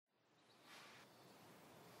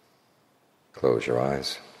Close your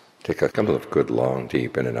eyes. Take a couple of good, long,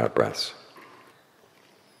 deep in and out breaths.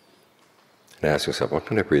 And ask yourself, what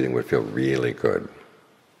kind of breathing would feel really good?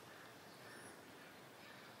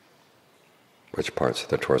 Which parts of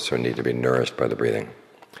the torso need to be nourished by the breathing?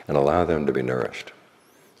 And allow them to be nourished.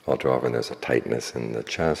 All too often there's a tightness in the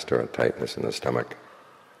chest or a tightness in the stomach,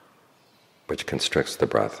 which constricts the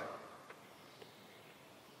breath.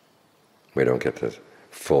 We don't get the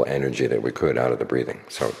full energy that we could out of the breathing.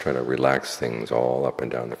 So try to relax things all up and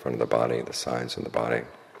down the front of the body, the sides of the body,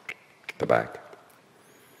 the back.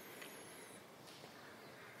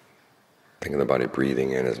 Think of the body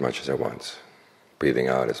breathing in as much as it wants, breathing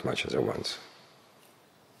out as much as it wants.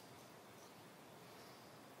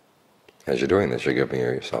 As you're doing this, you're giving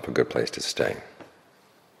yourself a good place to stay.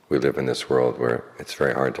 We live in this world where it's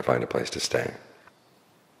very hard to find a place to stay.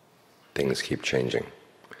 Things keep changing.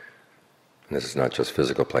 And this is not just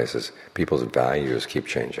physical places. People's values keep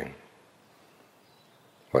changing.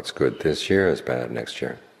 What's good this year is bad next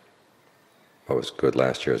year. What was good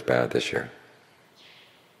last year is bad this year.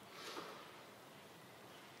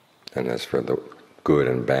 And as for the good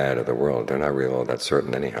and bad of the world, they're not really all that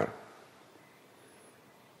certain anyhow.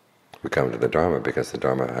 We come to the Dharma because the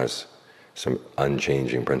Dharma has some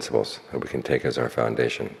unchanging principles that we can take as our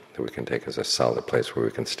foundation, that we can take as a solid place where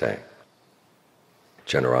we can stay.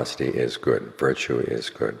 Generosity is good. Virtue is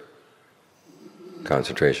good.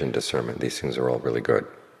 Concentration, discernment, these things are all really good.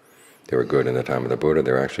 They were good in the time of the Buddha.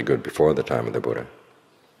 They were actually good before the time of the Buddha.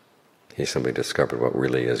 He simply discovered what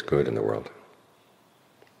really is good in the world.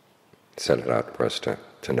 Set it out for us to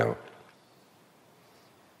know.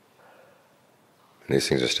 And these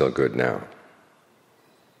things are still good now.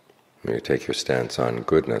 When you take your stance on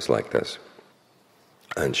goodness like this,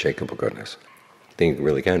 unshakable goodness, then you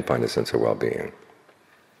really can find a sense of well-being.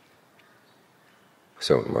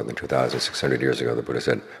 So more than 2,600 years ago the Buddha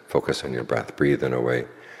said, focus on your breath, breathe in a way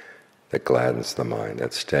that gladdens the mind,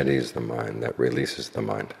 that steadies the mind, that releases the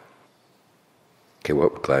mind. Okay,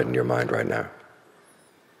 what would gladden your mind right now?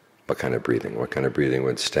 What kind of breathing? What kind of breathing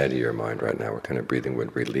would steady your mind right now? What kind of breathing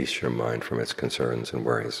would release your mind from its concerns and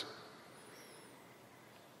worries?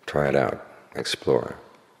 Try it out. Explore.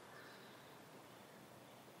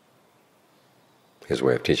 His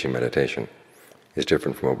way of teaching meditation is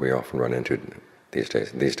different from what we often run into these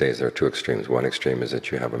days. These days there are two extremes. One extreme is that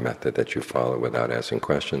you have a method that you follow without asking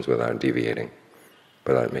questions, without deviating,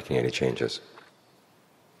 without making any changes.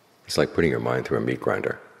 It's like putting your mind through a meat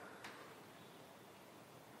grinder.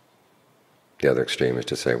 The other extreme is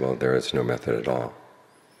to say, well, there is no method at all.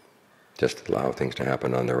 Just allow things to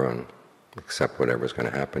happen on their own. Accept whatever's going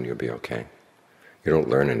to happen, you'll be okay. You don't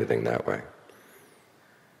learn anything that way.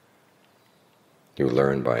 You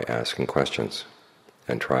learn by asking questions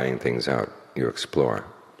and trying things out. You explore.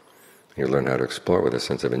 You learn how to explore with a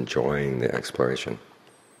sense of enjoying the exploration.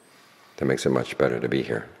 That makes it much better to be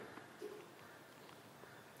here.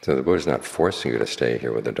 So the Buddha's not forcing you to stay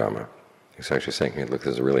here with the Dhamma. He's actually saying, hey, look,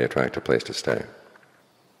 this is a really attractive place to stay.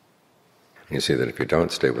 And you see that if you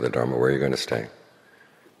don't stay with the Dharma, where are you going to stay?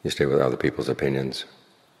 You stay with other people's opinions,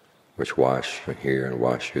 which wash you here and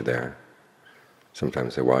wash you there.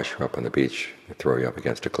 Sometimes they wash you up on the beach, they throw you up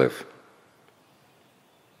against a cliff.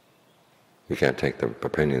 You can't take the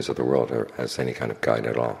opinions of the world as any kind of guide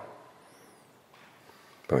at all.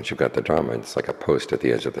 But once you've got the Dharma, it's like a post at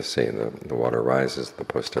the edge of the sea. The water rises, the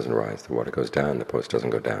post doesn't rise. The water goes down, the post doesn't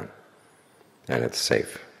go down. And it's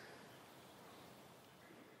safe.